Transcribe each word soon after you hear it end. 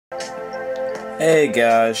Hey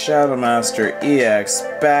guys, Shadow Master EX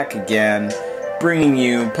back again, bringing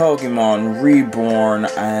you Pokemon Reborn,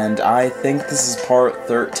 and I think this is part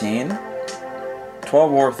 13?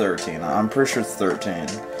 12 or 13, I'm pretty sure it's 13.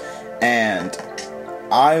 And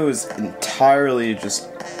I was entirely just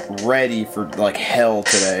ready for like hell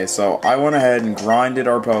today, so I went ahead and grinded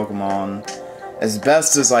our Pokemon as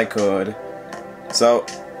best as I could. So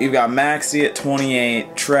you've got Maxie at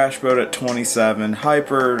 28, Trash Boat at 27,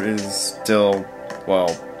 Hyper is still,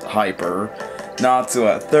 well, Hyper, Natsu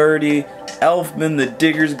at 30, Elfman the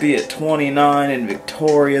Diggersby at 29, and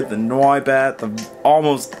Victoria the Noibat, the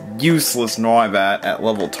almost useless Noibat, at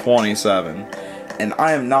level 27. And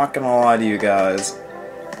I am not gonna lie to you guys,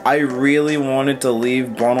 I really wanted to leave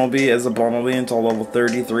Bunnelby as a Bunnelby until level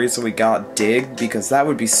 33 so we got Dig, because that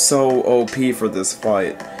would be so OP for this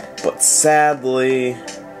fight. But sadly,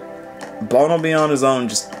 Bunnelby on his own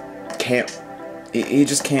just can't, he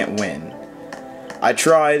just can't win. I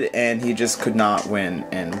tried and he just could not win,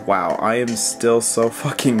 and wow, I am still so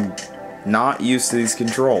fucking not used to these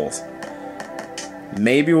controls.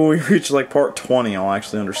 Maybe when we reach like part 20 I'll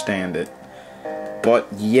actually understand it. But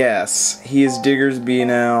yes, he is Diggersby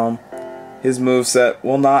now. His moveset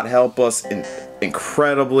will not help us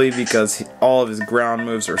incredibly because all of his ground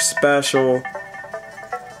moves are special.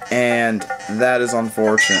 And that is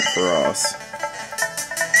unfortunate for us.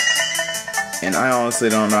 And I honestly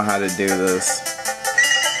don't know how to do this.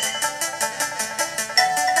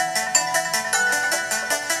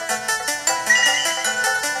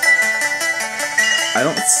 I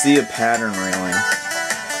don't see a pattern really.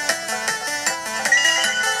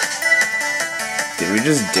 Did we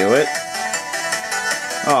just do it?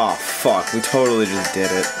 Oh fuck, we totally just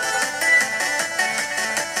did it.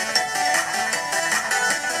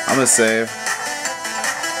 I'm gonna save.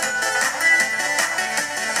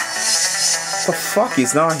 What the fuck?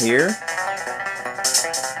 He's not here?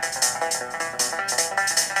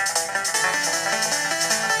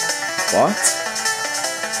 What?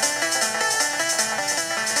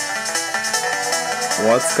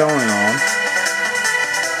 What's going on?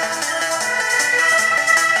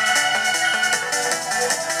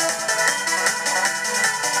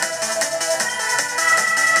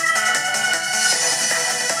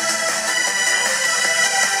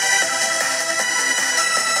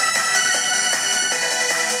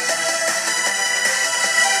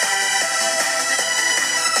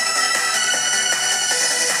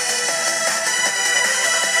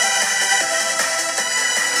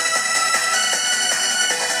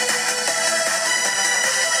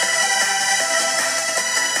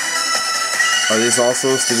 Are these all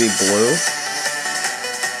supposed to be blue?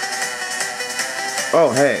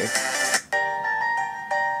 Oh, hey.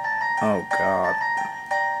 Oh, God.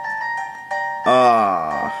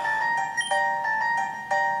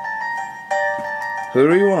 Who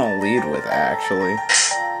do we want to lead with, actually?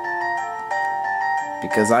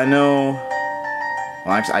 Because I know...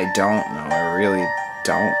 Well, actually, I don't know. I really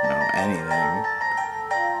don't know anything.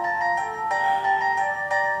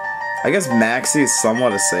 I guess Maxie is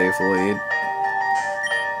somewhat a safe lead.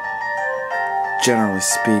 Generally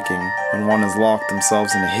speaking, when one has locked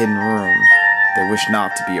themselves in a hidden room, they wish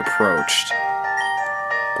not to be approached.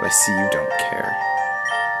 But I see you don't care.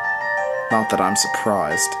 Not that I'm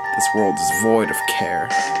surprised. This world is void of care.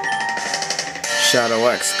 Shadow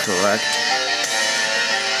X, correct?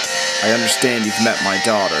 I understand you've met my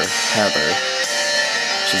daughter, Heather.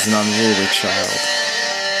 She's an unruly child.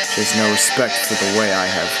 She has no respect for the way I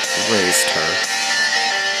have raised her.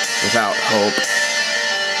 Without hope,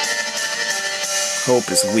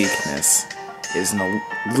 hope is weakness. It is an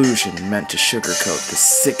illusion meant to sugarcoat the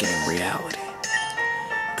sickening reality.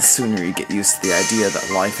 The sooner you get used to the idea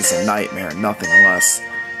that life is a nightmare and nothing less,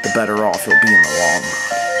 the better off you'll be in the long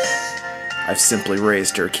run. I've simply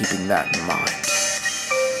raised her keeping that in mind.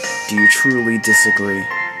 Do you truly disagree?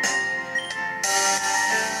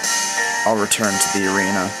 I'll return to the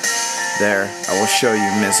arena. There, I will show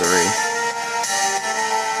you misery.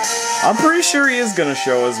 I'm pretty sure he is gonna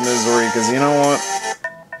show us misery, because you know what?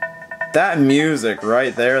 That music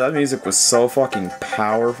right there, that music was so fucking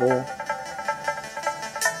powerful.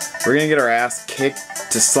 We're gonna get our ass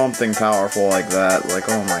kicked to something powerful like that. Like,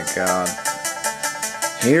 oh my god.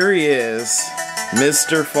 Here he is,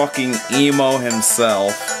 Mr. fucking Emo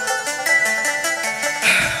himself.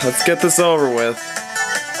 Let's get this over with.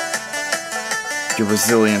 Your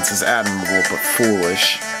resilience is admirable but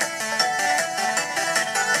foolish.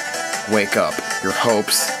 Wake up. Your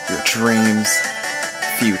hopes, your dreams,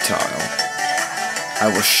 futile.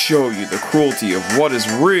 I will show you the cruelty of what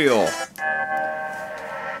is real.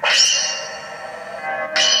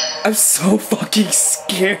 I'm so fucking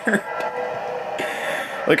scared.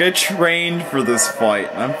 Like, I trained for this fight,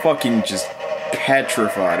 and I'm fucking just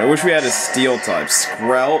petrified. I wish we had a steel type.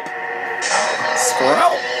 Skrelp?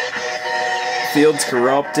 Skrelp? Field's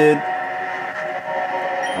corrupted.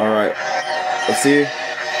 Alright. Let's see.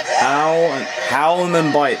 Howl and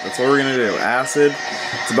then bite. That's what we're gonna do. Acid.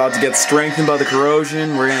 It's about to get strengthened by the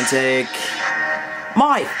corrosion. We're gonna take...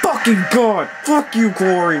 My fucking god! Fuck you,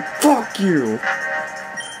 Corey! Fuck you!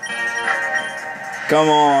 Come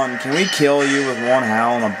on, can we kill you with one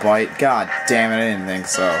howl and a bite? God damn it, I didn't think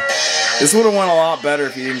so. This would've went a lot better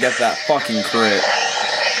if you didn't get that fucking crit.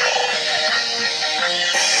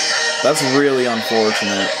 That's really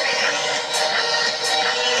unfortunate.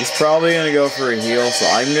 He's probably gonna go for a heal, so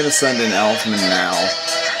I'm gonna send in Elfman now.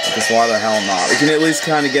 Because why the hell not? We can at least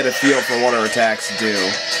kind of get a feel for what our attacks do.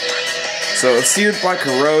 So, seared by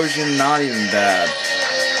corrosion, not even bad.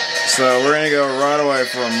 So, we're gonna go right away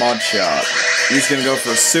for a mud shot. He's gonna go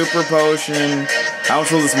for a super potion. How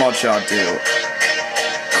much will this mud shot do?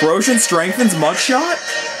 Corrosion strengthens mud shot?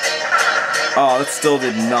 Oh, that still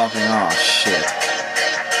did nothing. Oh, shit.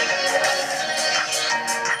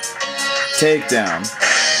 Takedown.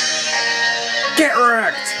 Get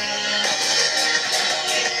wrecked!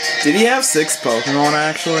 Did he have 6 Pokemon,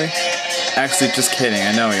 actually? Actually, just kidding.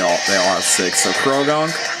 I know they all have 6. So,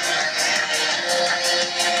 Krogunk.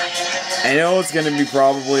 I know it's gonna be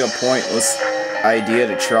probably a pointless idea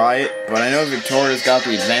to try it, but I know Victoria's got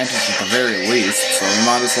the advantage at the very least, so we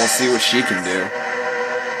might as well see what she can do.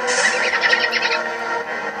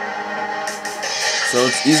 So,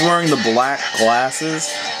 he's wearing the black glasses.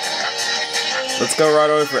 Let's go right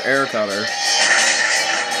away for Air Cutter.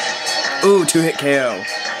 Ooh, 2-hit KO.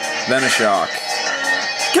 Then a shock.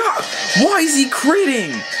 God, why is he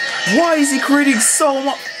critting? Why is he critting so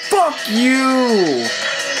much? Fuck you!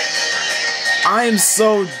 I am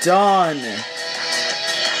so done.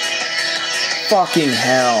 Fucking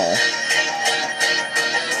hell.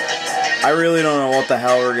 I really don't know what the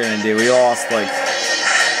hell we're gonna do. We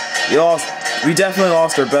definitely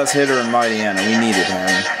lost our best hitter in Mighty N, and we needed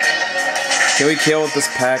him. Can we kill with this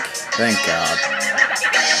peck? Thank God.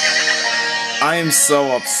 I am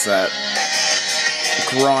so upset.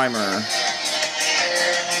 Grimer.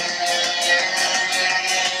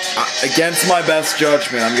 Against my best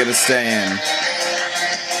judgment, I'm gonna stay in.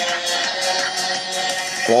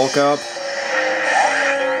 Bulk up.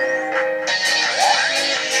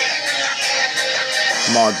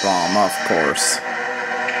 Mud Bomb, of course.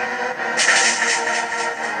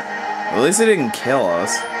 At least it didn't kill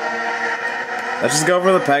us. Let's just go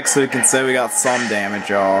for the peck so we can say we got some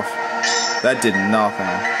damage off. That did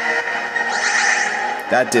nothing.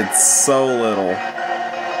 That did so little.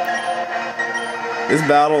 This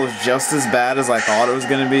battle is just as bad as I thought it was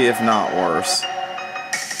going to be, if not worse.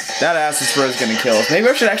 That acid spray is going to kill us. Maybe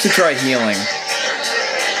I should actually try healing.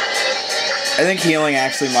 I think healing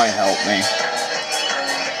actually might help me.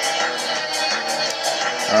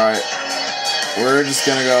 Alright. We're just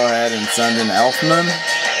going to go ahead and send in Elfman.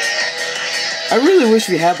 I really wish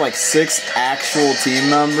we had like 6 actual team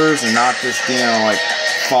members and not just, you know, like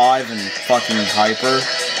 5 and fucking Hyper.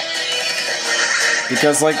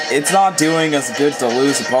 Because, like, it's not doing us good to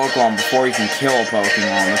lose a Pokemon before you can kill a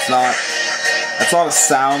Pokemon. That's not a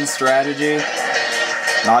sound strategy.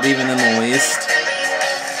 Not even in the least.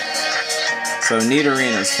 So,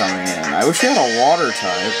 Nidorena's coming in. I wish we had a water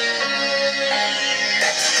type.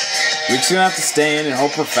 We're just gonna have to stay in and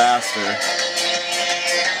hope we're faster.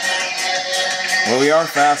 Well, we are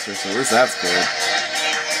faster, so at least that's good.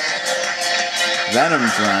 Venom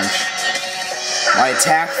Drench. My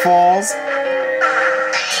attack falls.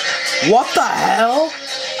 What the hell?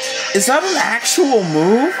 Is that an actual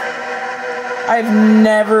move? I've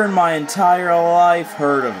never in my entire life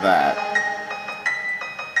heard of that.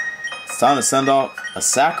 It's time to send off a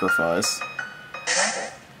sacrifice.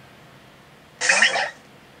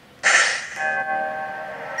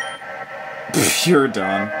 You're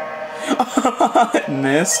done.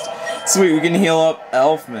 Missed. Sweet, we can heal up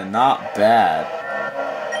Elfman. Not bad.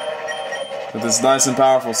 With this nice and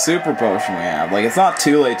powerful super potion we have. Like, it's not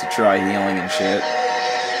too late to try healing and shit.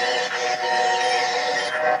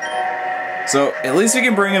 So, at least we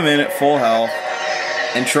can bring him in at full health.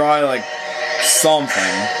 And try, like,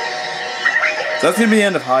 something. So that's gonna be the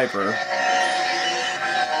end of Hyper.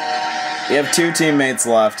 We have 2 teammates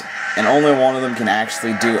left. And only one of them can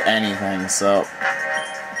actually do anything, so...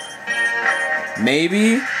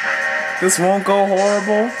 Maybe this won't go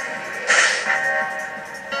horrible.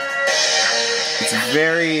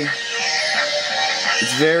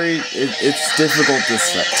 It's difficult to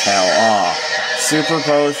tell. Ah, super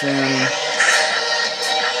potion.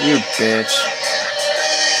 You bitch.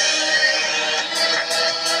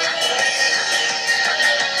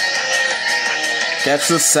 Gets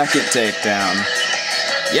the second takedown.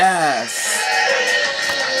 Yes!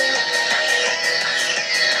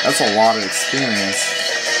 That's a lot of experience.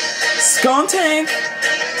 Skuntank!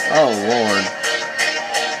 Oh, Lord.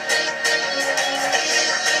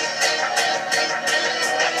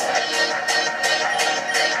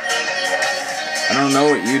 I don't know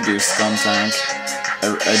what you do, Skuntank.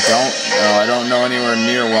 I don't know anywhere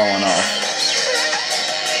near well enough.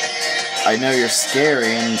 I know you're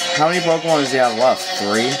scary, and how many Pokemon does he have left?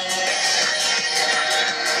 3?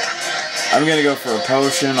 I'm gonna go for a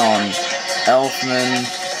potion on Elfman,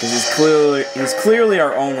 because he's clearly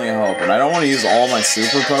our only hope, and I don't want to use all my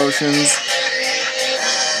super potions.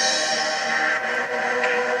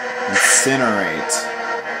 Incinerate.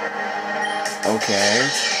 Okay.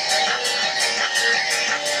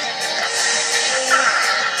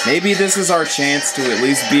 Maybe this is our chance to at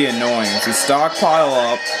least be annoying. If we stockpile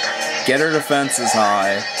up, get our defenses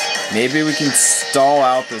high, maybe we can stall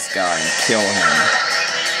out this guy and kill him.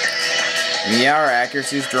 And yeah, our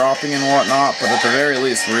accuracy's dropping and whatnot, but at the very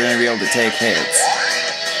least, we're going to be able to take hits.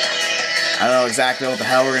 I don't know exactly what the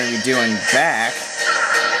hell we're going to be doing back,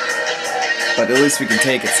 but at least we can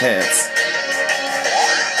take its hits.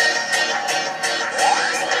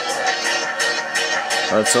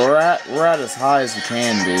 Alright, so we're at as high as we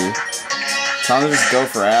can be. Time to just go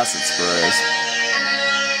for acid sprays.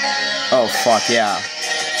 Oh, fuck, yeah.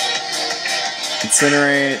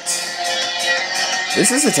 Incinerate.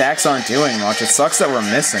 His attacks aren't doing much. It sucks that we're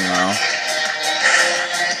missing, though.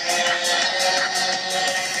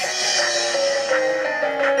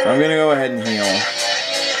 So I'm gonna go ahead and heal.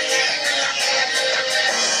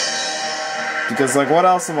 Because, like, what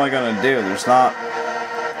else am I gonna do? There's not...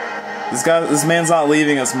 This man's not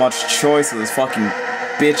leaving us much choice with his fucking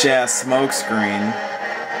bitch-ass smokescreen.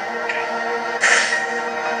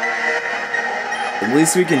 At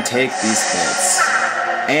least we can take these hits.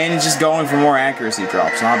 And he's just going for more accuracy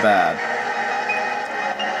drops, not bad.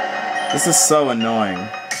 This is so annoying.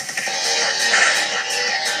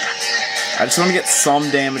 I just want to get some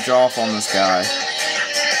damage off on this guy.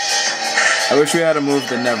 I wish we had a move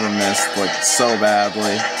that never missed, like, so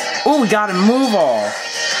badly. Ooh, we got a move off!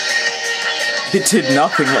 It did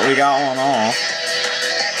nothing, but we got one off.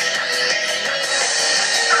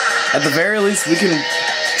 At the very least, we can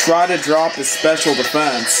try to drop his special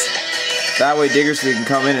defense. That way Diggersby can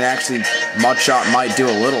come in and actually Mudshot might do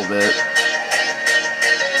a little bit.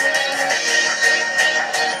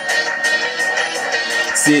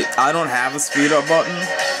 See, I don't have a speed up button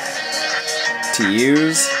to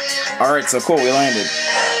use. Alright, so cool, we landed.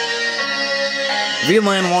 If we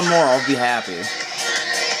land one more, I'll be happy.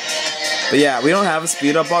 But yeah, we don't have a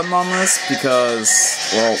speed up button on this because,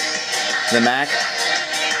 well, the Mac,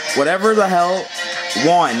 whatever the hell,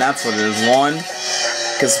 1, that's what it is, 1,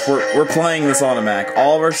 because we're playing this on a Mac.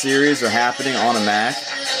 All of our series are happening on a Mac,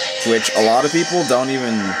 which a lot of people don't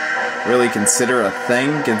even really consider a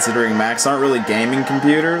thing, considering Macs aren't really gaming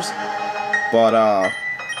computers, but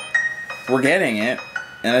we're getting it,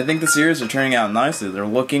 and I think the series are turning out nicely. They're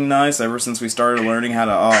looking nice ever since we started learning how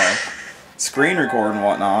to screen record and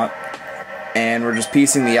whatnot. And we're just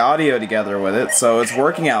piecing the audio together with it, so it's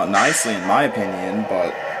working out nicely in my opinion,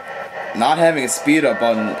 but not having a speed up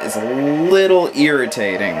button is a little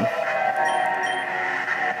irritating.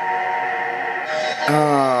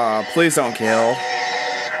 Please don't kill.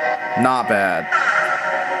 Not bad.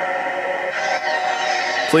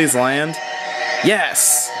 Please land.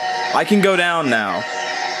 Yes! I can go down now.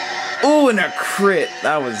 Ooh, and a crit!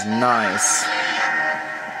 That was nice.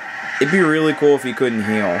 It'd be really cool if he couldn't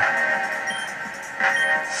heal.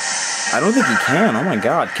 I don't think he can. Oh my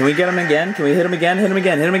god. Can we get him again? Can we hit him again? Hit him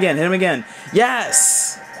again. Hit him again. Hit him again.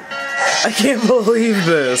 Yes! I can't believe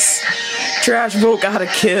this. Trash Boat got a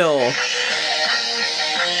kill.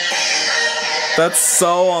 That's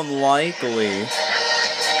so unlikely.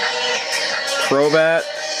 Crobat,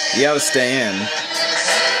 you gotta stay in.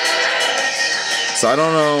 So I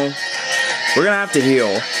don't know. We're gonna have to heal.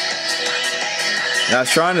 And I was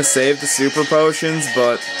trying to save the super potions,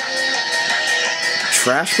 but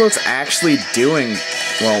Trash Boat's actually doing,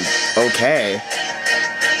 well, okay.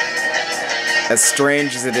 As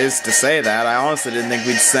strange as it is to say that, I honestly didn't think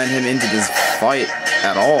we'd send him into this fight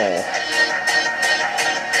at all.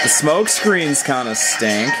 The smoke screens kind of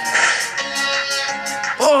stink.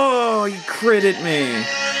 Oh, you critted me.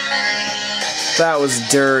 That was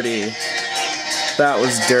dirty. That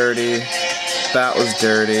was dirty. That was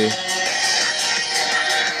dirty.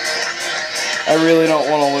 I really don't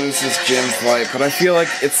want to lose this gym fight, but I feel like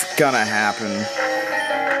it's gonna happen.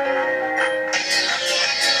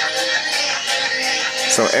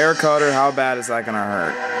 So air cutter, how bad is that gonna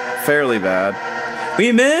hurt? Fairly bad.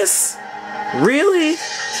 We miss? Really?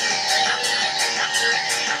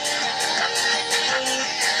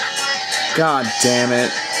 God damn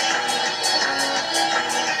it.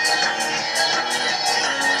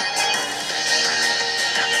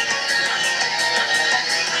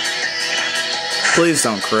 Please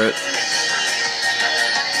don't crit.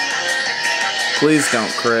 Please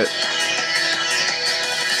don't crit.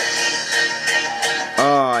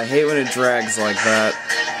 Oh, I hate when it drags like that.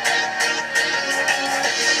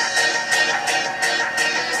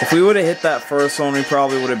 If we would have hit that first one, we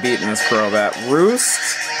probably would have beaten this Crobat. Roost?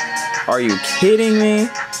 Are you kidding me?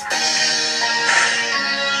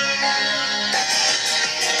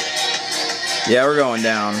 Yeah, we're going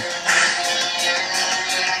down.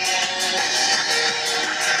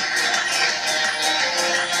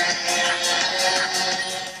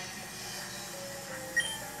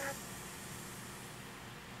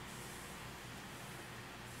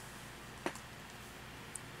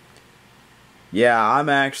 Yeah, I'm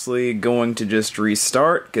actually going to just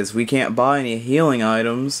restart because we can't buy any healing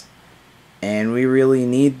items and we really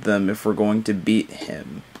need them if we're going to beat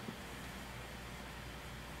him.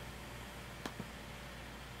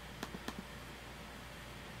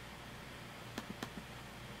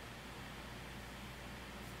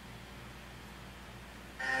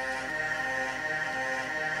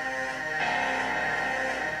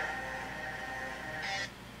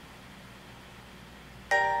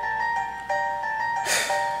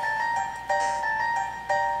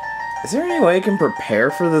 Is there any way I can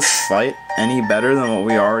prepare for this fight any better than what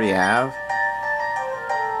we already have?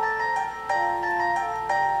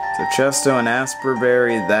 So Chesto and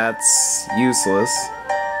Asperberry, that's useless.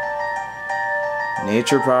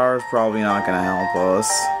 Nature Power is probably not going to help us.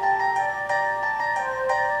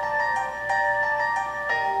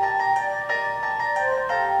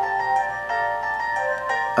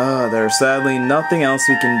 There's sadly nothing else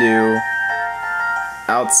we can do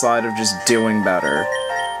outside of just doing better.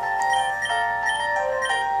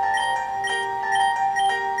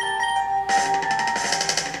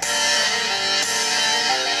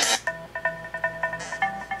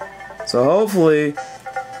 So hopefully,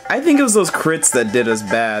 I think it was those crits that did us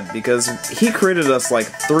bad, because he critted us like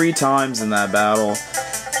 3 times in that battle,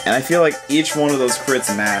 and I feel like each one of those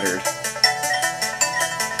crits mattered.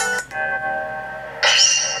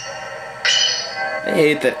 I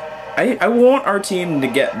hate that. I want our team to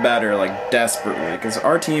get better, like, desperately, because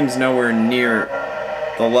our team's nowhere near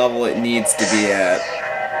the level it needs to be at.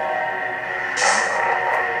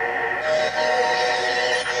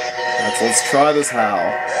 Let's try this Howl.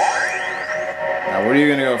 Now, what are you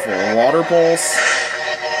gonna go for? A Water Pulse?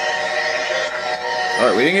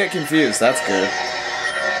 Alright, we didn't get confused. That's good.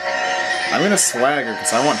 I'm gonna Swagger,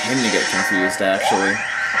 because I want him to get confused, actually.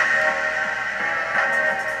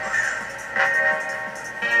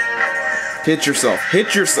 Hit yourself.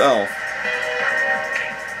 Hit yourself!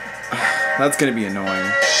 That's gonna be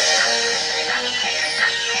annoying.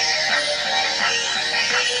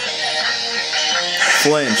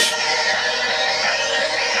 Flinch.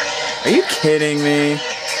 Are you kidding me?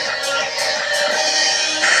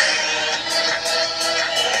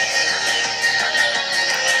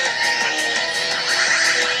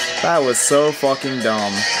 That was so fucking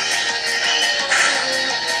dumb.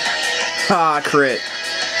 Ha, crit.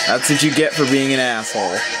 That's what you get for being an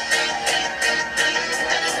asshole.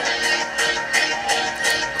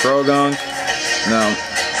 Krogunk? No.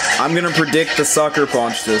 I'm gonna predict the Sucker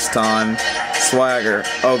Punch this time. Swagger.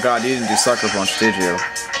 Oh god, you didn't do Sucker Punch, did you?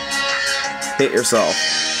 Hit yourself.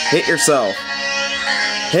 Hit yourself.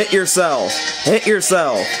 Hit yourself. Hit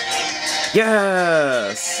yourself.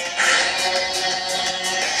 Yes!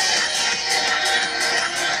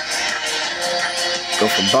 Go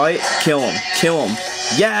for bite. Kill him. Kill him.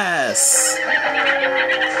 Yes!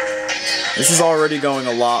 This is already going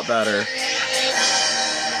a lot better.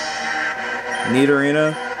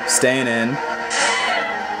 Nidorina, staying in.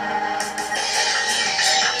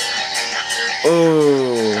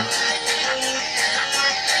 Ooh.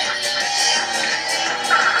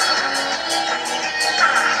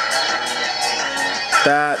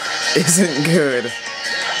 That isn't good.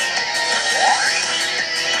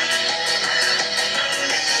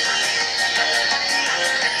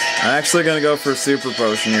 I'm actually gonna go for a Super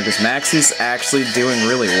Potion here, because Maxie's actually doing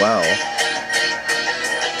really well.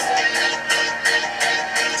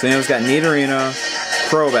 So you know, it's got Nidorina,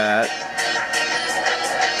 Crobat.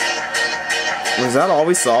 Was that all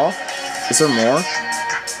we saw? Is there more?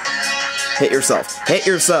 Hit yourself. Hit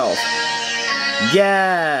yourself!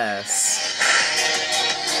 Yes!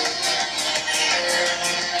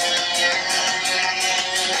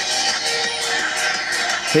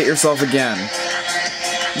 Hit yourself again.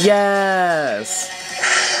 Yes!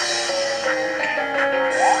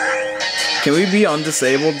 Can we be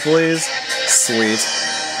undisabled, please? Sweet.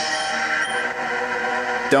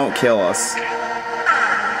 Don't kill us.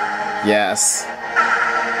 Yes.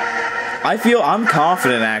 I'm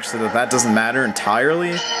confident, actually, that doesn't matter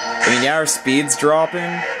entirely. I mean, yeah, our speed's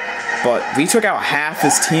dropping, but we took out half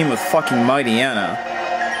his team with fucking Mighty Anna.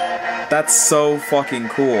 That's so fucking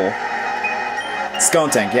cool.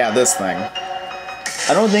 Skuntank, yeah, this thing.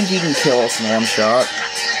 I don't think he can kill us in one shot.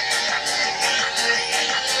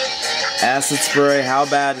 Acid Spray, how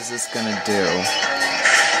bad is this gonna do?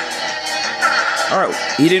 Alright,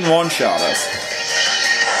 he didn't one-shot us.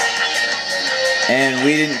 And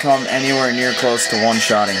we didn't come anywhere near close to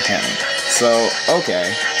one-shotting him. So,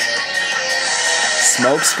 okay.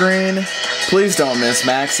 Smokescreen? Please don't miss,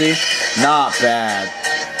 Maxie. Not bad.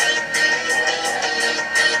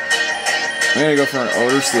 I'm gonna go for an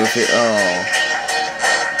Odor Sleuth here. Oh.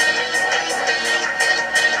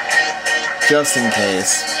 Just in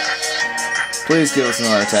case. Please give us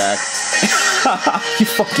another attack. You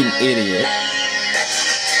fucking idiot.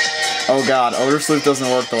 Oh god, Odor Sleuth doesn't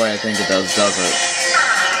work the way I think it does it?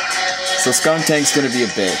 So Skunktank's gonna be a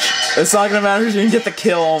bitch. It's not gonna matter if you can get the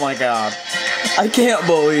kill, oh my god. I can't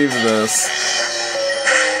believe this.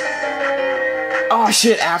 Oh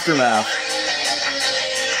shit, Aftermath.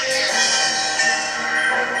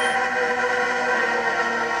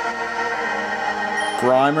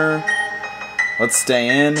 Grimer. Let's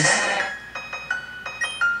stay in.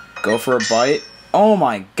 Go for a bite. Oh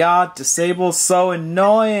my god, Disable's so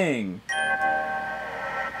annoying!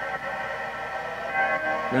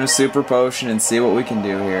 I'm gonna Super Potion and see what we can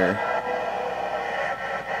do here.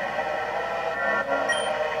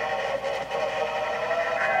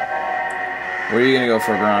 What are you gonna go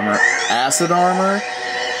for, Grimer? Acid Armor?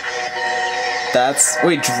 That's...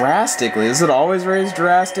 Wait, drastically? Is it always raised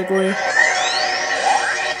drastically?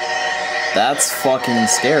 That's fucking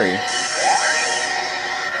scary.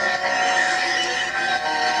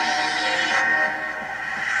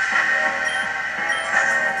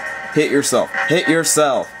 Hit yourself. Hit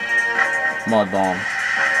yourself. Mud Bomb.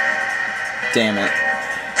 Damn it.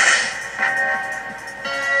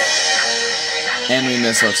 And we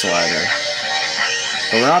miss our Swagger.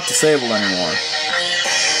 But we're not disabled anymore.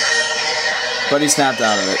 But he snapped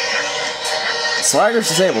out of it. Swagger's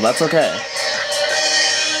disabled, that's okay.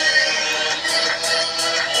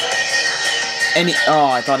 And he, oh,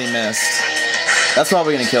 I thought he missed. That's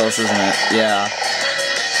probably gonna kill us, isn't it? Yeah.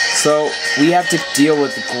 So, we have to deal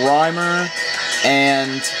with Grimer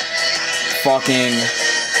and fucking...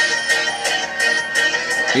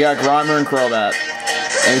 We got Grimer and Crobat.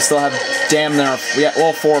 And we still have damn near...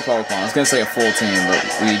 well, 4 Pokemon. I was gonna say a full team, but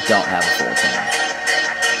we don't have a full team.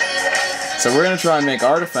 So we're gonna try and make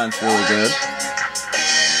our defense really good.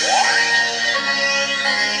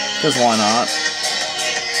 Because why not?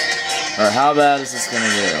 Or how bad is this gonna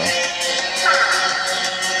do?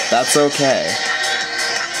 That's okay.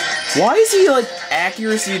 Why is he, like,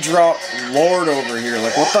 accuracy drop lord over here?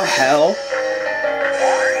 Like, what the hell?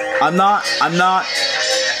 I'm not,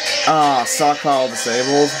 stockpile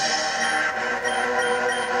disabled.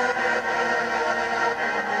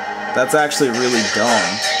 That's actually really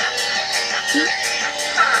dumb.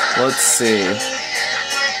 Let's see.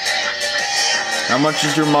 How much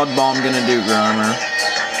is your Mud Bomb gonna do, Grimer?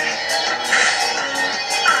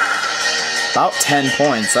 About 10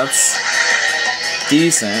 points, that's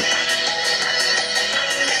decent.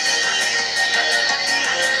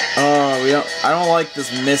 Oh, I don't like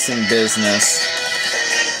this missing business.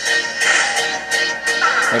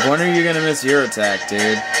 Like, when are you gonna miss your attack,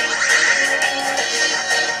 dude?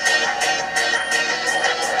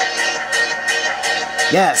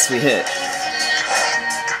 Yes, we hit.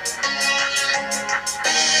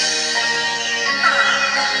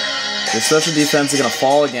 Your special defense is gonna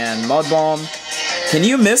fall again. Mud Bomb. Can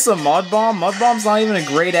you miss a Mud Bomb? Mud Bomb's not even a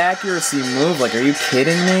great accuracy move. Like, are you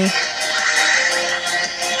kidding me?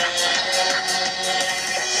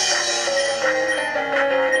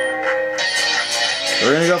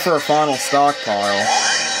 We're gonna go for a final stockpile.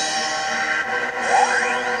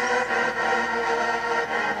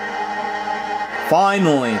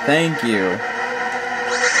 Finally, thank you.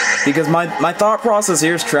 Because my thought process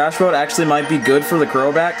here is Trash Boat actually might be good for the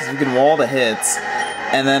Crobat, because we can wall the hits.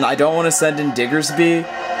 And then I don't want to send in Diggersby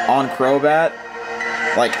on Crobat.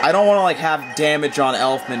 Like, I don't want to, like, have damage on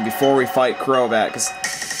Elfman before we fight Crobat, because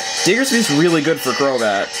Diggersby's really good for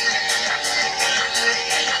Crobat.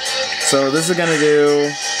 So this is gonna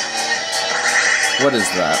do... What is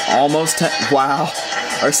that? Almost 10... Wow.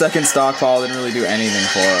 Our second stockpile didn't really do anything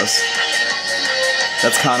for us.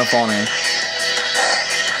 That's kind of funny.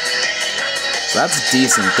 So that's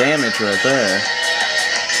decent damage right there.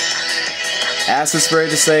 Acid Spray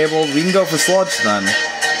disabled. We can go for Sludge then.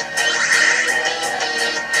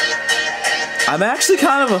 I'm actually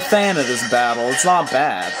kind of a fan of this battle. It's not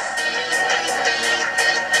bad.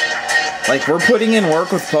 Like, we're putting in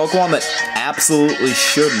work with Pokemon that absolutely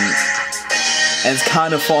shouldn't. And it's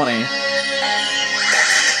kind of funny.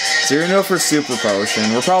 So you're gonna go for Super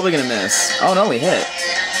Potion. We're probably gonna miss. Oh no, we hit.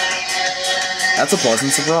 That's a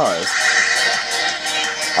pleasant surprise.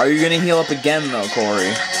 Are you gonna heal up again though,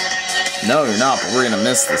 Corey? No, you're not, but we're gonna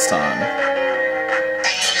miss this time.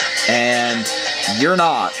 And you're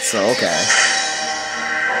not, so okay.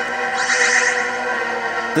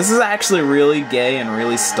 This is actually really gay and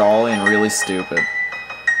really stally and really stupid.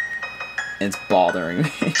 It's bothering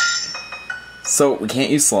me. So, we can't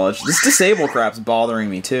use Sludge. This Disable crap's bothering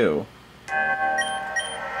me too.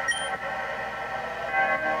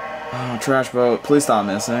 Oh, Trash Boat, please stop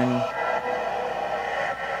missing.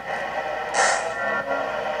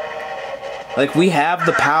 Like, we have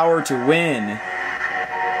the power to win.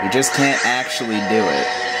 We just can't actually do it.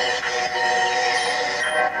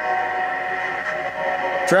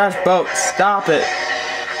 Trash Boat, stop it!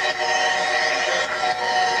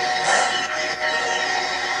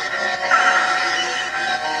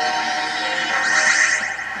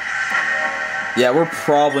 Yeah, we're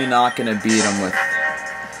probably not gonna beat him with...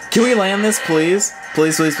 Can we land this, please?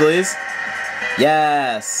 Please, please, please?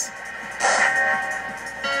 Yes!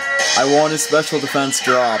 I want his special defense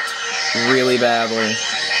dropped really badly.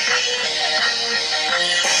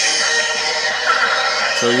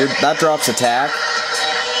 So that drops attack,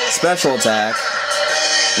 special attack,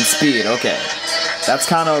 and speed. Okay. That's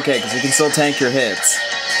kind of okay, because we can still tank your hits.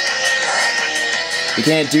 We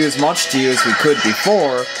can't do as much to you as we could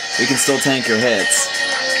before, we can still tank your hits.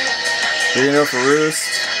 You're gonna go for Roost.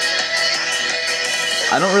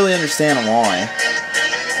 I don't really understand why.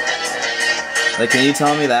 Like, can you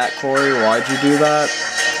tell me that, Corey? Why'd you do that?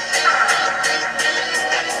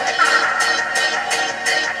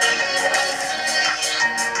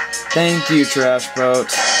 Thank you, Trash Boat.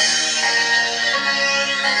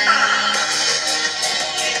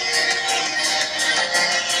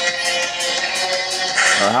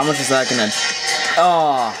 Oh, how much is that gonna...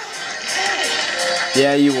 Oh!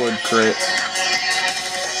 Yeah, you would crit.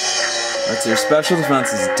 That's your special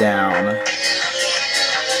defense is down.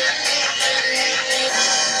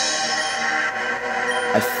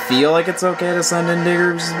 I feel like it's okay to send in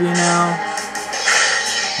Diggersby now.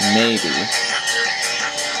 Maybe.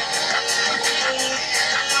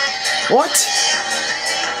 What?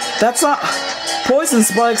 That's not... Poison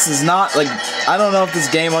Spikes is not, like... I don't know if this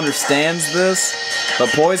game understands this, but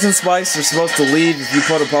Poison Spikes are supposed to leave if you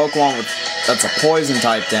put a Pokemon with that's a Poison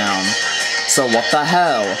type down. So what the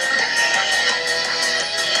hell?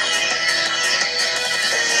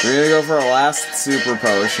 We're gonna go for our last Super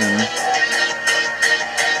Potion.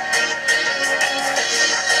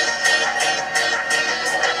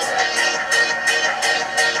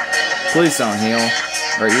 Please don't heal.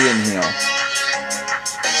 Or you didn't heal.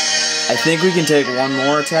 I think we can take one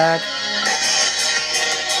more attack.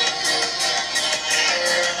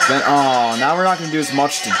 Then, oh, now we're not going to do as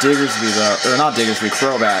much to Diggersby, though. Or not Diggersby,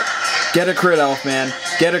 Crobat. Get a crit, Elfman.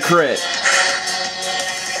 Get a crit.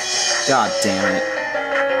 God damn it.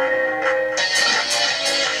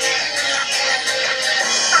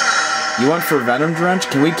 You went for Venom Drench?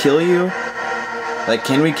 Can we kill you? Like,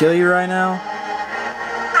 can we kill you right now?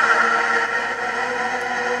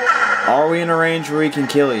 Are we in a range where we can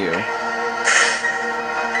kill you?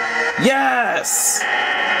 Yes!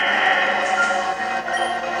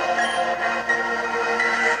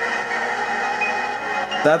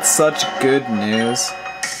 That's such good news.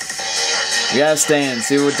 We gotta stay in and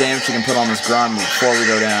see what damage we can put on this ground before we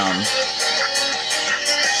go down.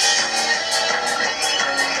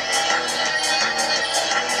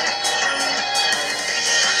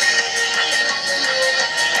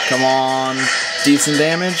 Come on. Decent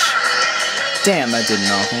damage. Damn, that did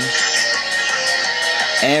nothing.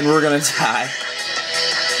 And we're gonna die.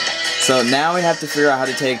 So now we have to figure out how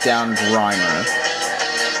to take down Grimer.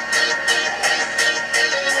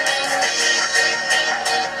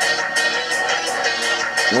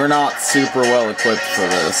 We're not super well equipped for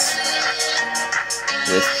this.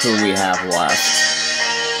 With who we have left.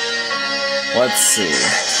 Let's see.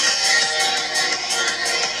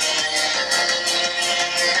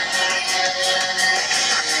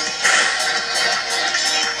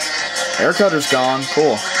 Air Cutter's gone.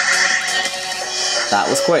 Cool. That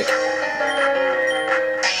was quick.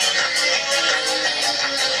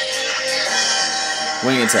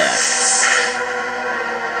 Wing attack.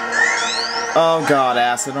 Oh god,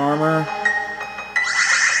 acid armor.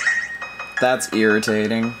 That's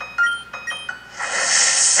irritating.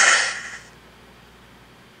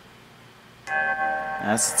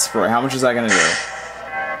 Acid spray. How much is that gonna do?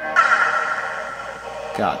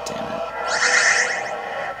 God damn it.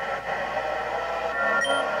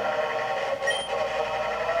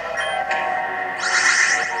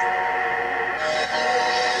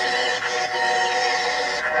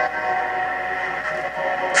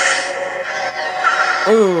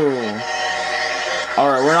 Ooh.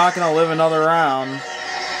 Alright, we're not gonna live another round.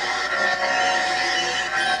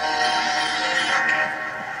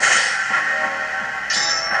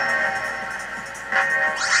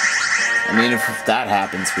 I mean, if that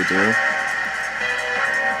happens, we do.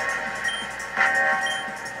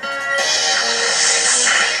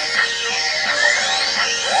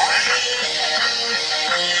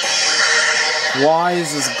 Why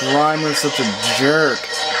is this Grimer such a jerk?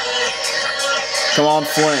 Come on,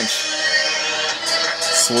 flinch.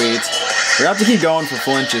 Sweet. We have to keep going for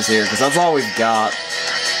flinches here, because that's all we've got.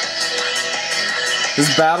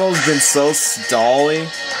 This battle has been so stally,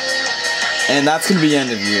 and that's going to be the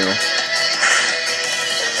end of you.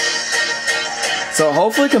 So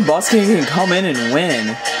hopefully Combustion can come in and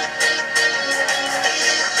win.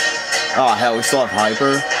 Oh hell, we still have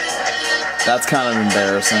Hyper? That's kind of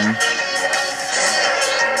embarrassing.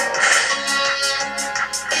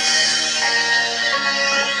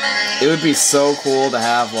 It would be so cool to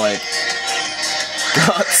have, like,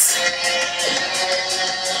 Guts.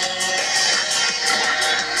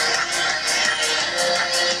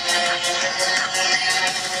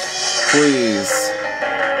 Please.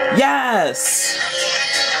 Yes!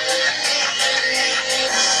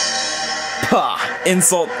 Pah!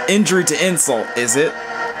 Insult, injury to insult, is it?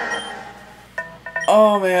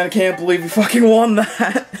 Oh man, I can't believe you fucking won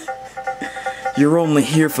that. You're only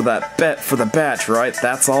here for that for the batch, right?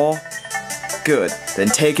 That's all? Good, then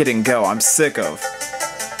take it and go. I'm sick of.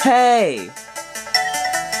 Hey!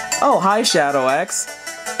 Oh, hi, Shadow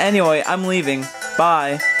X. Anyway, I'm leaving.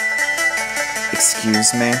 Bye.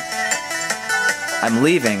 Excuse me? I'm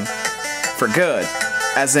leaving. For good.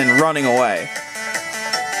 As in running away.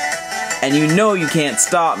 And you know you can't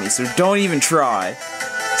stop me, so don't even try.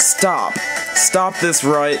 Stop. Stop this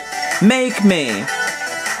right. Make me!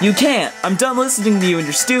 You can't! I'm done listening to you and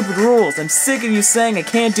your stupid rules. I'm sick of you saying I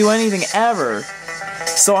can't do anything ever.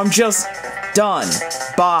 So I'm just done.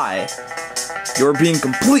 Bye. You're being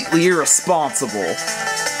completely irresponsible.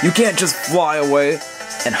 You can't just fly away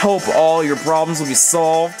and hope all your problems will be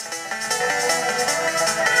solved.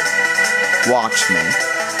 Watch me.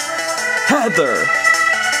 Heather!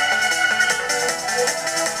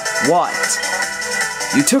 What?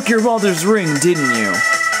 You took your mother's ring, didn't you?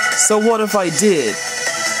 So what if I did?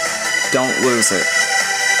 Don't lose it.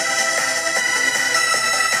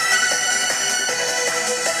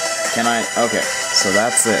 Can I? Okay, so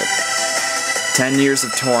that's it. 10 years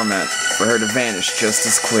of torment for her to vanish just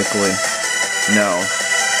as quickly. No.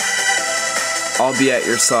 I'll be at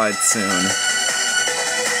your side soon.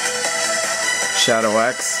 Shadow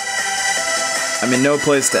X, I'm in no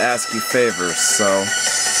place to ask you favors, so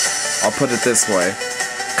I'll put it this way.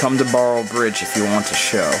 Come to Borrow Bridge if you want to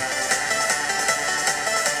show.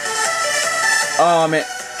 Oh man,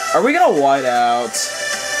 are we gonna white out?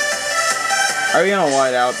 Are we gonna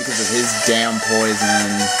white out because of his damn poison?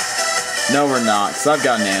 No, we're not, because I've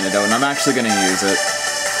got an antidote, and I'm actually gonna use it.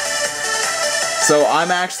 So I'm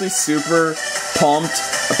actually super pumped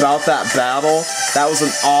about that battle. That was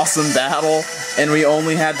an awesome battle, and we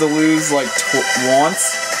only had to lose, like, once.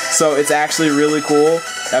 So it's actually really cool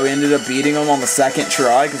that we ended up beating him on the second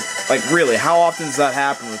try. 'Cause, like, really, how often does that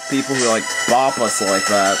happen with people who, like, bop us like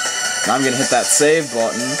that? And I'm gonna hit that save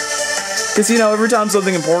button. Because, you know, every time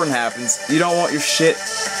something important happens, you don't want your shit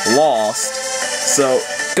lost. So,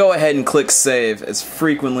 go ahead and click save as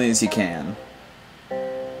frequently as you can.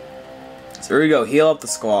 So here we go, heal up the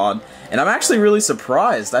squad. And I'm actually really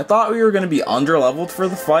surprised. I thought we were going to be under-leveled for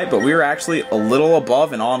the fight, but we were actually a little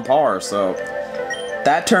above and on par, so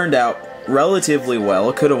that turned out relatively well.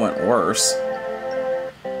 It could have went worse.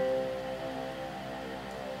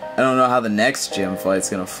 I don't know how the next gym fight's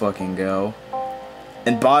gonna fucking go.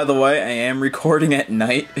 And by the way, I am recording at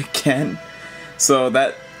night again. So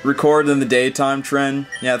that record in the daytime trend,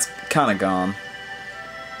 yeah, it's kinda gone.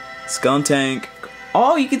 Skuntank.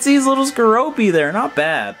 Oh, you can see his little Skoropy there, not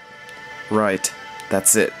bad. Right,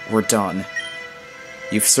 that's it, we're done.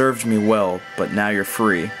 You've served me well, but now you're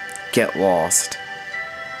free. Get lost.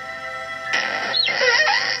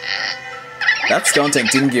 That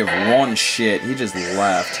Skuntank didn't give one shit, he just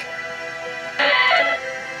left.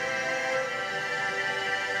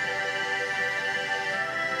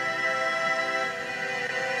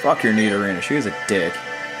 Fuck your Nidorina, she was a dick.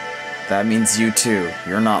 That means you too.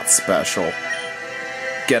 You're not special.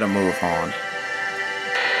 Get a move on.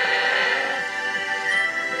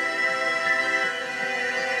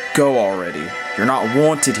 Go already. You're not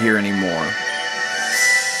wanted here anymore.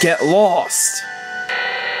 Get lost!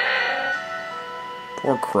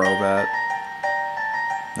 Poor Crobat.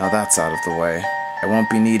 Now that's out of the way. I won't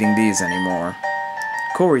be needing these anymore.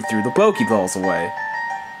 Corey threw the Pokeballs away.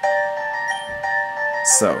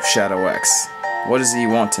 So, Shadow X, what does he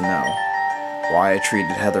want to know? Why I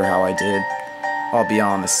treated Heather how I did? I'll be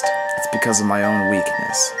honest, it's because of my own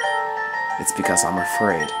weakness. It's because I'm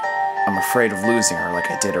afraid. I'm afraid of losing her like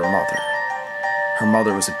I did her mother. Her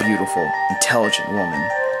mother was a beautiful, intelligent woman.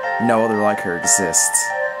 No other like her exists.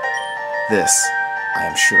 This, I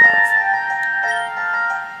am sure of.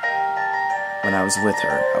 When I was with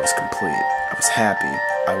her, I was complete. I was happy.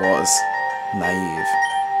 I was naive.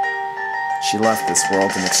 She left this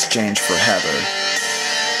world in exchange for Heather.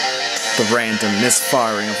 The random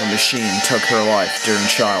misfiring of a machine took her life during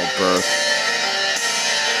childbirth.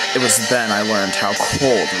 It was then I learned how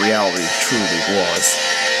cold reality truly was.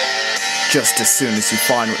 Just as soon as you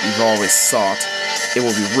find what you've always sought, it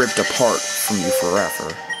will be ripped apart from you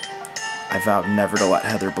forever. I vowed never to let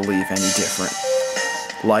Heather believe any different.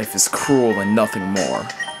 Life is cruel and nothing more.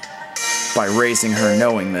 By raising her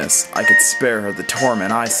knowing this, I could spare her the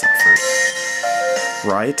torment I suffered.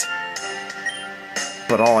 Right?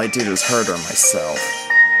 But all I did was hurt her myself.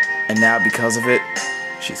 And now because of it,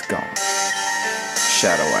 she's gone.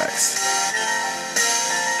 Shadow X.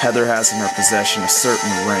 Heather has in her possession a certain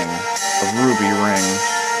ring, a ruby ring.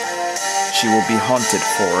 She will be hunted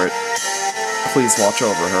for it. Please watch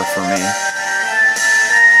over her for me.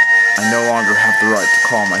 I no longer have the right to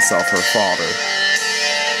call myself her father.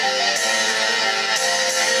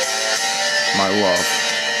 My love,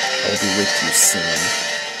 I will be with you soon.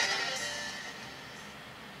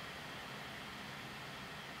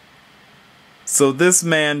 So this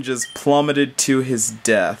man just plummeted to his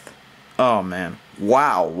death. Oh man.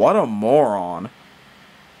 Wow, what a moron.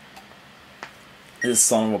 This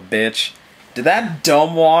son of a bitch. Did that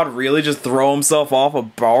dumbwad really just throw himself off a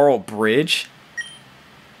barrel bridge?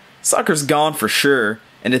 Sucker's gone for sure,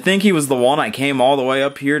 and to think he was the one I came all the way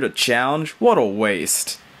up here to challenge? What a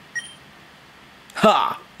waste.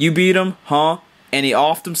 Ha! You beat him, huh? And he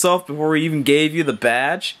offed himself before he even gave you the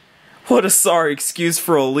badge? What a sorry excuse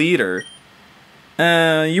for a leader.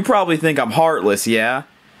 You probably think I'm heartless, yeah?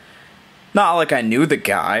 Not like I knew the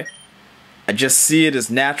guy. I just see it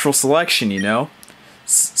as natural selection, you know?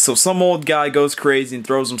 So some old guy goes crazy and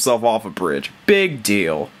throws himself off a bridge. Big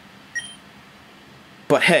deal.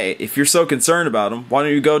 But hey, if you're so concerned about him, why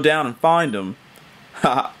don't you go down and find him?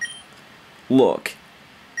 Haha. Look.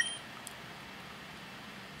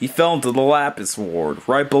 He fell into the Lapis Ward,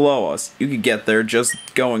 right below us. You could get there just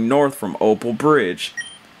going north from Opal Bridge.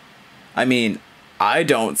 I mean, I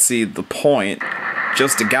don't see the point.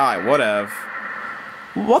 Just a guy, whatever.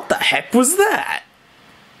 What the heck was that?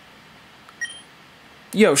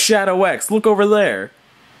 Yo, Shadow X, look over there.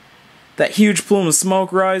 That huge plume of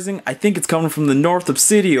smoke rising, I think it's coming from the North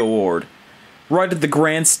Obsidia Ward. Right at the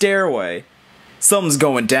Grand Stairway. Something's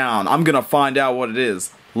going down. I'm gonna find out what it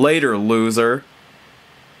is. Later, loser.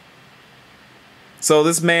 So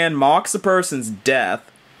this man mocks a person's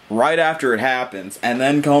death right after it happens, and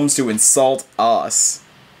then comes to insult us.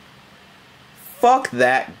 Fuck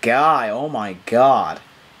that guy, oh my god.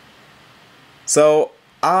 So,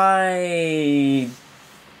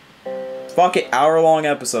 fuck it, hour-long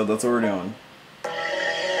episode, that's what we're doing.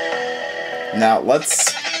 Now,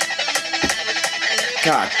 let's...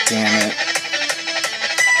 God damn it.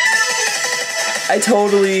 I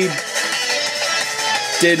totally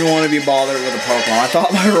didn't want to be bothered with a Pokemon. I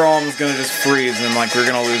thought my ROM was gonna just freeze and like we're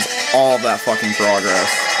gonna lose all of that fucking progress.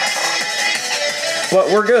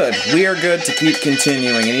 But we're good. We are good to keep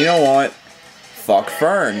continuing. And you know what? Fuck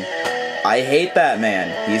Fern. I hate that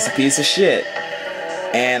man. He's a piece of shit.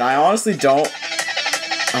 And I honestly don't...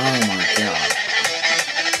 Oh my god.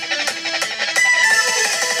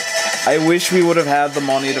 I wish we would have had the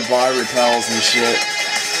money to buy repels and shit.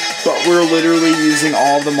 But we're literally using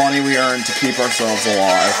all the money we earned to keep ourselves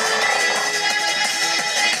alive.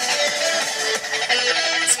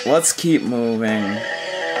 So let's keep moving.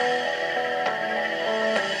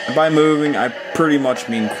 And by moving, I pretty much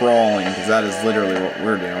mean crawling, because that is literally what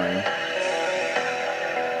we're doing.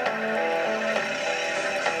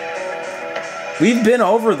 We've been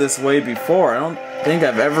over this way before. I don't think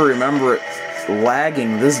I've ever remember it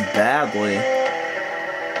lagging this badly.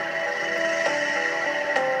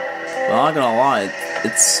 But I'm not gonna lie,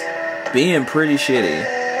 it's being pretty shitty.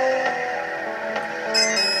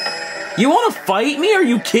 You want to fight me? Are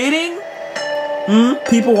you kidding?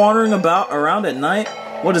 People wandering around at night?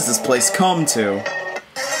 What does this place come to?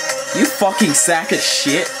 You fucking sack of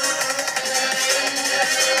shit.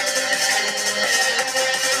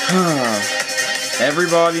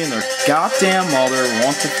 Everybody and their goddamn mother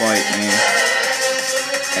want to fight me.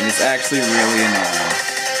 And it's actually really annoying.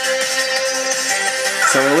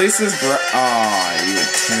 So at least this you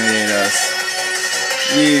intimidate us.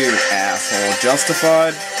 You asshole.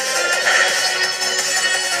 Justified?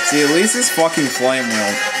 See, at least this fucking flame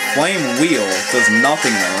wheel does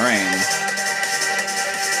nothing in the rain.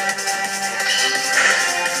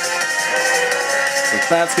 So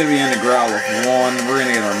that's gonna be into growl with 1. We're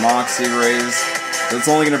gonna get our moxie raised. That's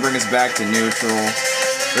only gonna bring us back to neutral.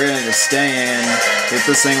 We're gonna just stay in, hit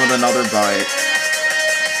this thing with another bite.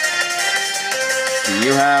 Do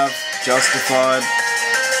you have justified?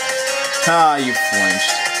 Ah, you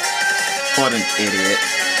flinched. What an idiot.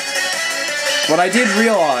 But I did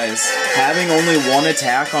realize, having only 1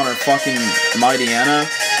 attack on her fucking Mightyena,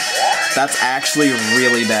 that's actually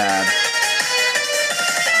really bad.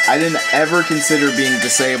 I didn't ever consider being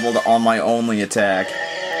disabled on my only attack.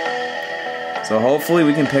 So hopefully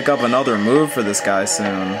we can pick up another move for this guy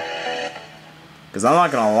soon. Because I'm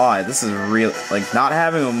not gonna lie, this is real. Like, not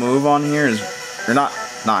having a move on here is... Or not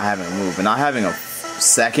having a move, but not having a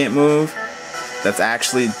second move that's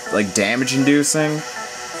actually, like, damage-inducing.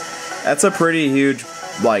 That's a pretty huge,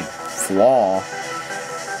 like, flaw.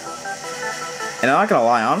 And I'm not gonna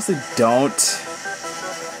lie, I honestly don't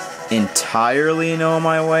entirely know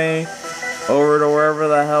my way over to wherever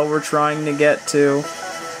the hell we're trying to get to.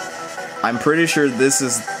 I'm pretty sure this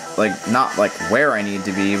is, like, not, like, where I need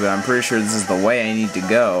to be, but I'm pretty sure this is the way I need to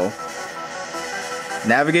go.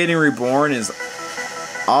 Navigating Reborn is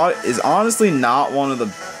honestly not one of the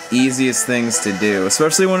easiest things to do,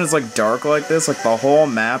 especially when it's like dark like this. Like, the whole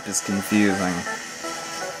map is confusing.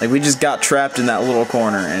 Like, we just got trapped in that little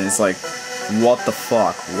corner and it's like, what the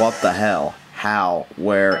fuck, what the hell, how,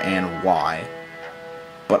 where, and why.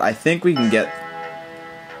 But I think we can get...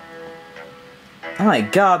 Oh my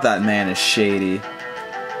god, that man is shady.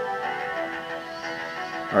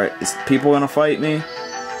 Alright, is people gonna fight me?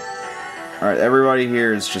 Alright, everybody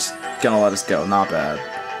here is just gonna let us go, not bad.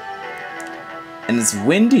 And it's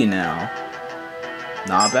windy now.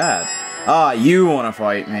 Not bad. Ah, you want to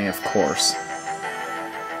fight me, of course.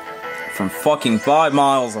 From fucking 5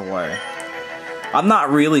 miles away. I'm not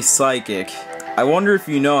really psychic. I wonder if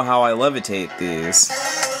you know how I levitate these.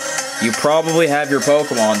 You probably have your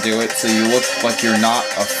Pokemon do it, so you look like you're not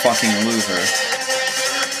a fucking loser.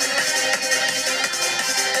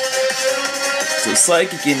 So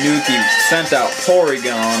Psychic Inuki sent out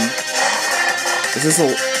Porygon. Is this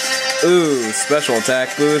a... Ooh, special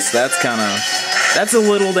attack boost? That's a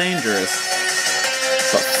little dangerous.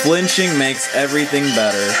 But flinching makes everything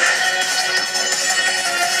better.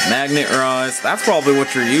 Magnet Rise, that's probably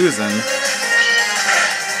what you're using.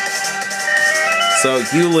 So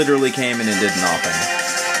you literally came in and did nothing.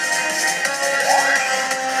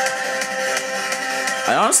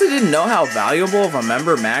 I honestly didn't know how valuable of a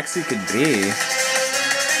member Maxie could be.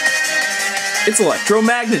 It's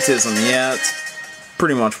electromagnetism, yeah, it's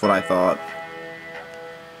pretty much what I thought.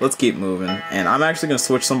 Let's keep moving. And I'm actually going to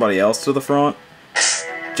switch somebody else to the front.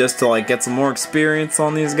 Just to, like, get some more experience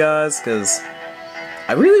on these guys, because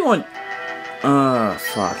I really want...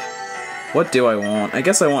 fuck. What do I want? I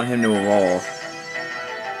guess I want him to evolve.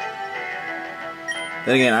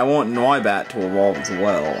 Then again, I want Noibat to evolve as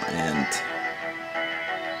well, and...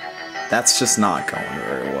 that's just not going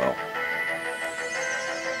very well.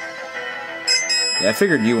 Yeah, I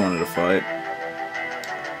figured you wanted to fight.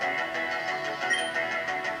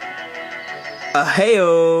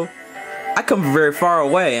 Heyo! I come from very far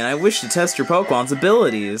away, and I wish to test your Pokemon's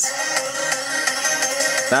abilities.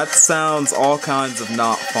 That sounds all kinds of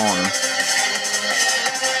not fun.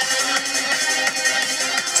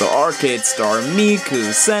 So Arcade Star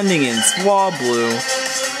Miku sending in Swablu.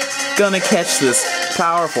 Gonna catch this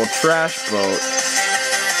powerful trash boat.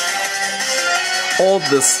 Hold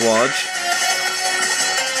this sludge.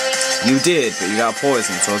 You did, but you got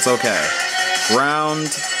poisoned, so it's okay.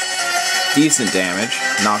 Ground. Decent damage,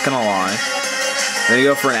 not gonna lie. We're gonna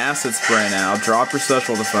go for an acid spray now. Drop your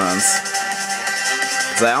special defense.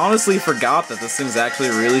 Because I honestly forgot that this thing's actually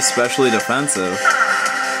really specially defensive.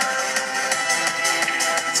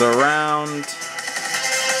 So around...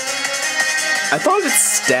 I thought it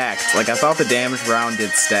stacked. Like, I thought the damage round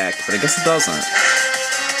did stack, but I guess it doesn't.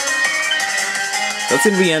 That's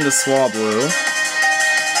gonna be end of Swablu.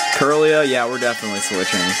 Curlia, yeah, we're definitely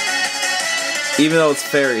switching. Even though it's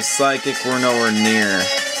Fairy Psychic, we're nowhere near.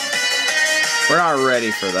 We're not ready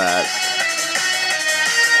for that.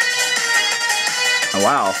 Oh,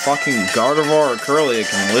 wow, fucking Gardevoir or Curly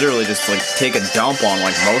can literally just, like, take a dump on,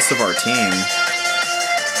 like, most of our team.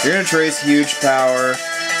 You're gonna trace huge power.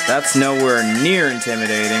 That's nowhere near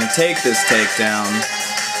intimidating. Take this takedown.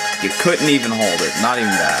 You couldn't even hold it. Not even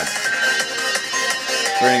bad.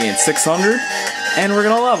 We're gonna gain 600. And we're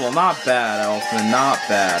gonna level. Not bad, Elfman. Not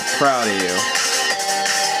bad. Proud of you.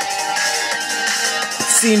 It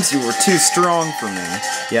seems you were too strong for me.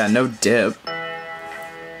 Yeah, no dip.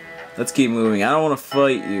 Let's keep moving. I don't want to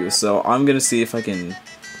fight you, so I'm gonna see if I can...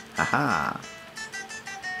 Haha.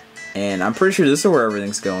 And I'm pretty sure this is where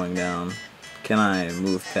everything's going down. Can I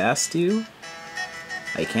move past you?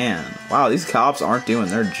 I can. Wow, these cops aren't doing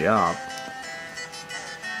their job.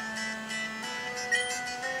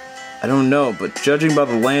 I don't know, but judging by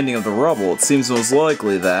the landing of the rubble, it seems most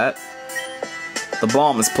likely that the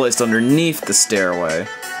bomb is placed underneath the stairway.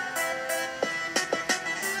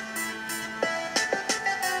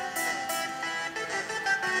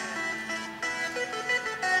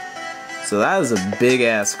 So that is a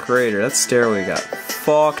big-ass crater. That stairway got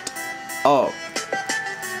fucked up.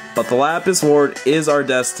 But the Lapis Ward is our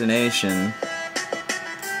destination.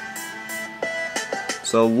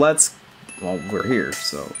 So let's... Well, we're here,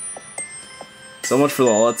 so... So much for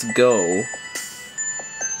the let's go.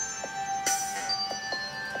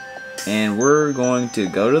 And we're going to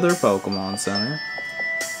go to their Pokemon Center.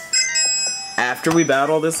 After we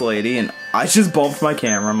battle this lady, and I just bumped my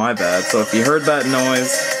camera, my bad. So if you heard that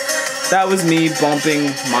noise, that was me bumping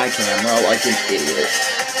my camera like an idiot.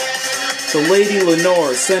 So Lady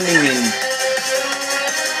Lenore sending in...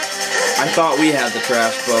 I thought we had the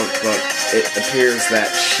trash boat, but it appears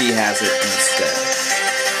that she has it instead.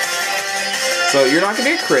 So you're not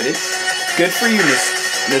gonna get critted. Good for you,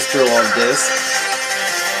 Mr. Love Disc.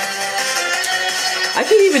 I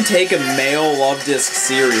can't even take a male Love Disc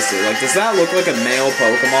seriously. Like, does that look like a male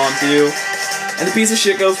Pokemon to you? And the piece of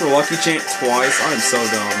shit goes for Lucky Chant twice. I'm so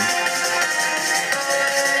dumb.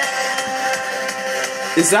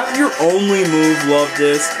 Is that your only move, Love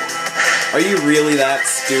Disc? Are you really that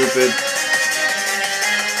stupid?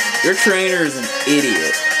 Your trainer is an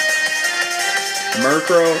idiot.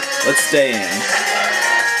 Murkrow, let's stay in.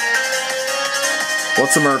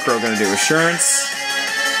 What's a Murkrow gonna do? Assurance?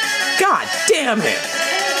 God damn it!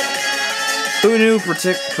 Who knew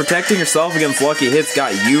protecting yourself against lucky hits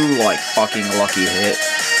got you, like, fucking lucky hit?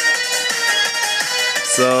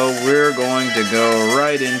 So, we're going to go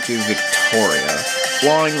right into Victoria.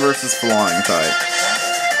 Flying versus flying type.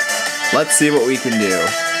 Let's see what we can do.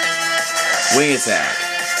 Wing attack.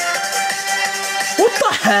 What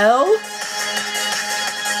the hell?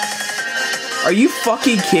 Are you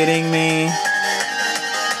fucking kidding me?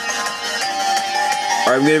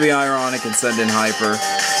 Alright, I'm gonna be ironic and send in Hyper.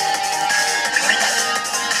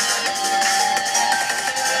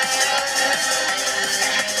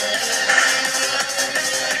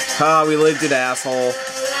 Ah, we lived it, asshole.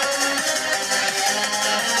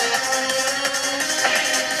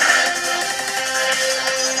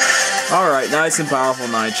 Alright, nice and powerful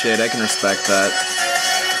Nightshade. I can respect that.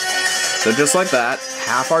 So just like that,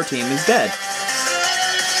 half our team is dead.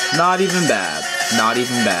 Not even bad. Not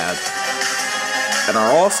even bad. And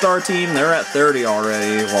our all-star team, they're at 30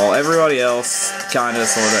 already, while everybody else kinda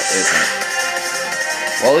sorta isn't.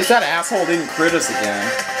 Well, at least that asshole didn't crit us again.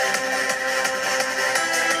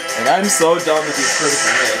 Like, I'm so done with these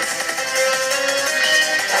critical hits.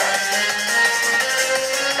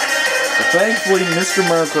 So thankfully, Mr.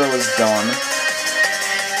 Murkrow is done.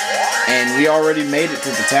 And we already made it to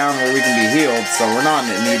the town where we can be healed, so we're not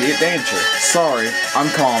in immediate danger. Sorry, I'm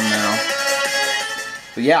calm now.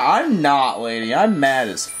 But yeah, I'm not, lady. I'm mad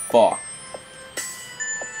as fuck.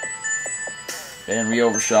 And we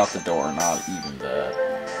overshot the door, not even that.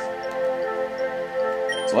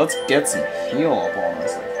 So let's get some heal up on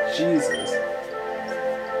us. Like, Jesus.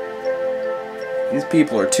 These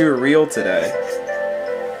people are too real today.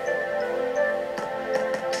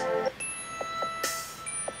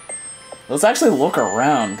 Let's actually look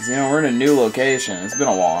around, because, you know, we're in a new location. It's been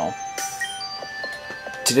a while.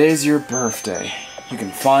 Today's your birthday. You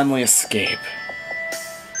can finally escape.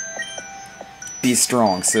 Be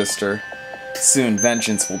strong, sister. Soon,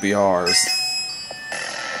 vengeance will be ours.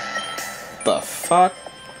 The fuck?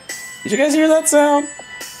 Did you guys hear that sound?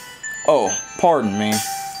 Oh, pardon me.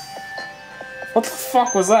 What the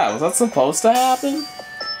fuck was that? Was that supposed to happen?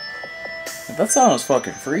 That sound was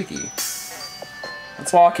fucking freaky.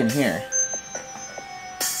 Let's walk in here.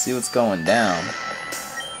 See what's going down.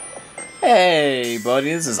 Hey,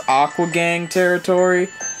 buddy, this is Aqua Gang territory.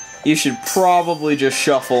 You should probably just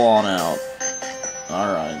shuffle on out.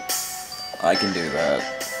 Alright. I can do that.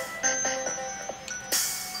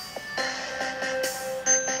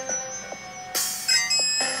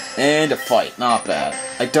 And a fight, not bad.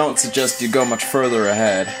 I don't suggest you go much further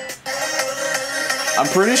ahead. I'm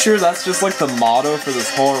pretty sure that's just like the motto for this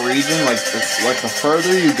whole region. Like the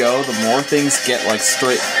further you go, the more things get like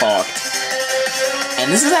straight fucked.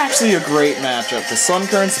 And this is actually a great matchup. The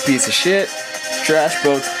Sunkern's a piece of shit. Trash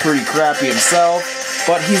Boat's pretty crappy himself,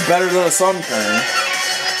 but he's better than a Sunkern.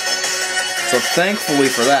 So thankfully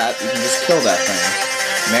for that, you can just kill that thing.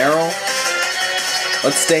 Meryl,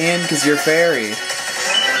 let's stay in because you're fairy.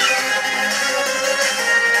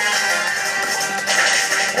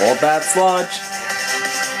 Hold that sludge.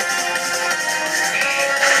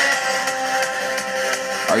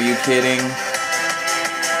 Are you kidding?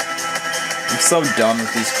 I'm so done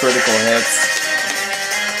with these critical hits.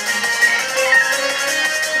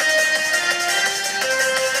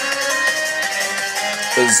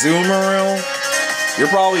 The Azumarill? You're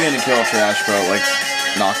probably gonna kill Trash Boat, like,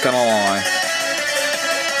 not gonna lie.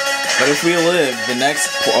 But if we live, the next...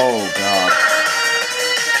 Oh, God.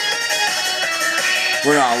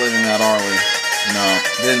 We're not living that, are we? No,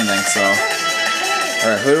 didn't think so.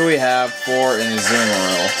 Alright, who do we have for an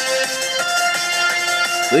Azumarill?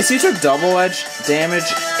 At least he took double edge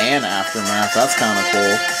damage and aftermath. That's kind of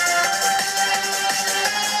cool.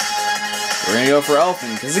 We're gonna go for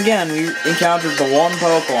Elfin, because again, we encountered the one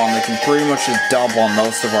Pokemon that can pretty much just dump on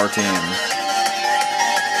most of our team.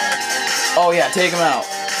 Oh yeah, take him out.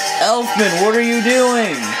 Elfin, what are you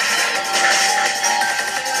doing?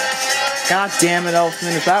 God damn it, Elfin.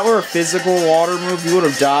 If that were a physical water move, you would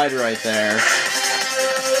have died right there.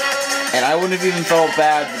 And I wouldn't have even felt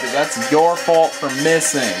bad, because that's your fault for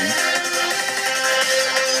missing.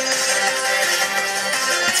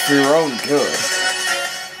 It's for your own good.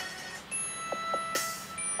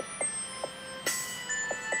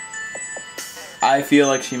 I feel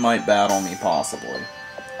like she might battle me, possibly.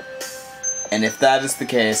 And if that is the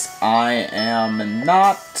case, I am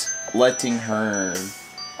not letting her...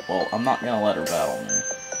 Well, I'm not gonna let her battle me.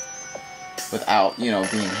 Without, you know,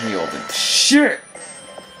 being healed and... Shit!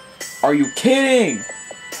 Are you kidding?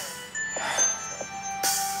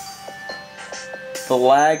 The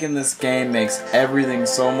lag in this game makes everything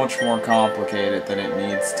so much more complicated than it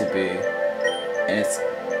needs to be. And it's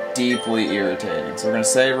deeply irritating. So we're gonna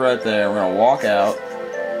save right there, we're gonna walk out.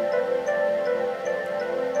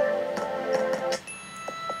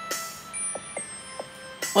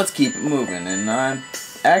 Let's keep it moving, and I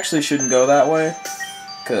actually shouldn't go that way,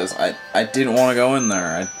 because I didn't want to go in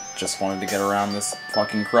there, I just wanted to get around this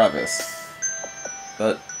fucking crevice.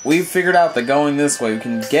 But we figured out that going this way we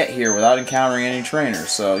can get here without encountering any trainers,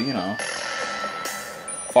 so, you know.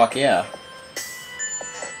 Fuck yeah.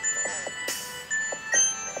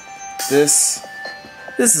 This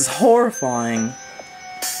is horrifying.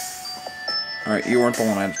 Alright, you weren't the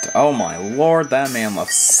one I... Oh my lord, that man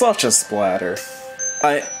left such a splatter.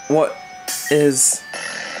 What is...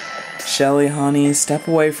 Shelly, honey, step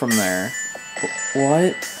away from there.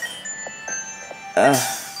 What?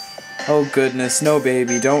 Oh goodness, no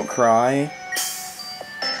baby, don't cry.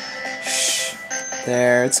 Shh.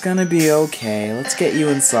 There, it's gonna be okay. Let's get you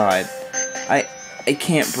inside. I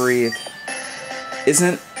can't breathe.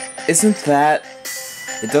 Isn't that...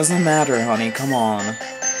 It doesn't matter, honey, come on.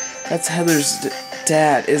 That's Heather's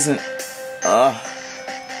dad, isn't...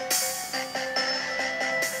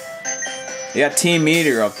 You got Team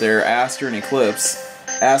Meteor up there, Aster and Eclipse.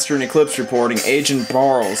 Aster and Eclipse reporting Agent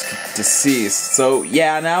Barrels deceased. So,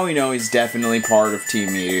 yeah, now we know he's definitely part of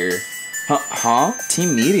Team Meteor. Huh?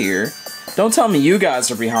 Team Meteor? Don't tell me you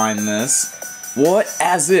guys are behind this. What?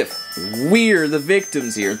 As if we're the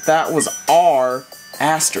victims here. That was our...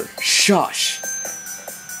 Aster, shush.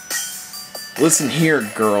 Listen here,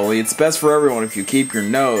 girlie. It's best for everyone if you keep your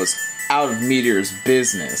nose out of Meteor's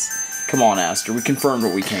business. Come on, Aster. We confirmed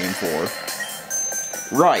what we came for.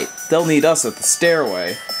 Right. They'll need us at the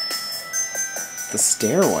stairway. The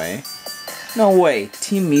stairway? No way.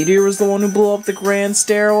 Team Meteor was the one who blew up the grand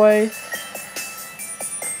stairway?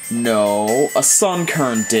 No. A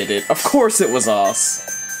Sunkern did it. Of course it was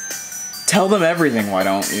us. Tell them everything, why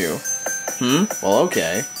don't you? Well,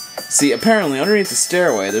 okay. See, apparently underneath the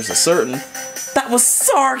stairway, there's a certain... That was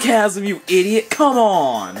sarcasm, you idiot! Come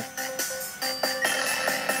on!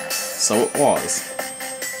 So it was.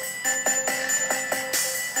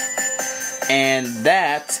 And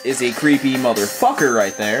that is a creepy motherfucker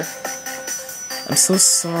right there. I'm so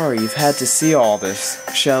sorry you've had to see all this.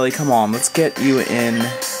 Shelly, come on, let's get you in...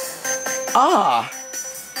 Ah!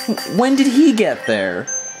 When did he get there?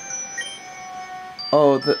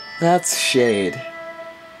 Oh, that's Shade.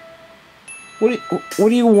 What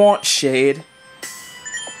do you want, Shade?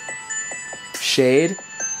 Shade?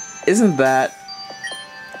 Isn't that...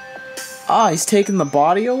 Ah, he's taking the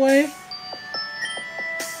body away?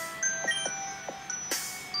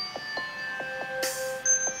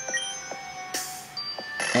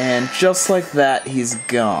 And just like that, he's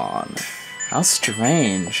gone. How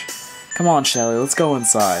strange. Come on, Shelly, let's go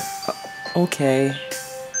inside. Okay.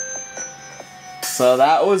 So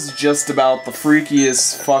that was just about the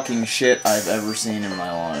freakiest fucking shit I've ever seen in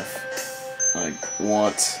my life. Like,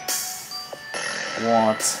 what?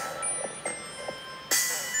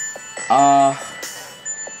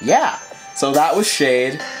 Yeah. So that was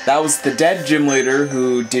Shade. That was the dead gym leader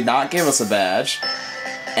who did not give us a badge.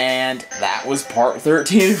 And that was part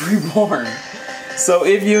 13 of Reborn. So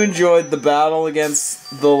if you enjoyed the battle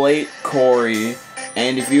against the late Corey,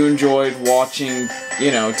 and if you enjoyed watching,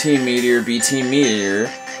 you know, Team Meteor be Team Meteor,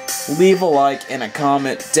 leave a like and a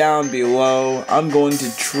comment down below. I'm going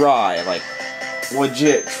to try, like,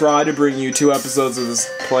 legit try to bring you 2 episodes of this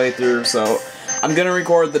playthrough, so I'm gonna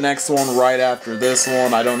record the next one right after this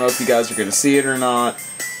one. I don't know if you guys are gonna see it or not.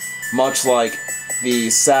 Much like the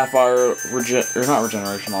Sapphire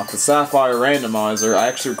Regeneration Lock, the Sapphire Randomizer, I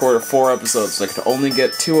actually recorded 4 episodes, so I could only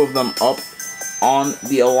get 2 of them up on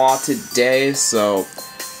the allotted day, so,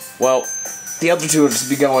 well, the other 2 will just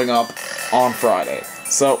be going up on Friday.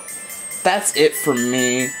 So, that's it from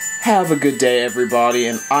me. Have a good day, everybody,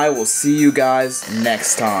 and I will see you guys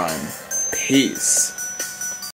next time. Peace.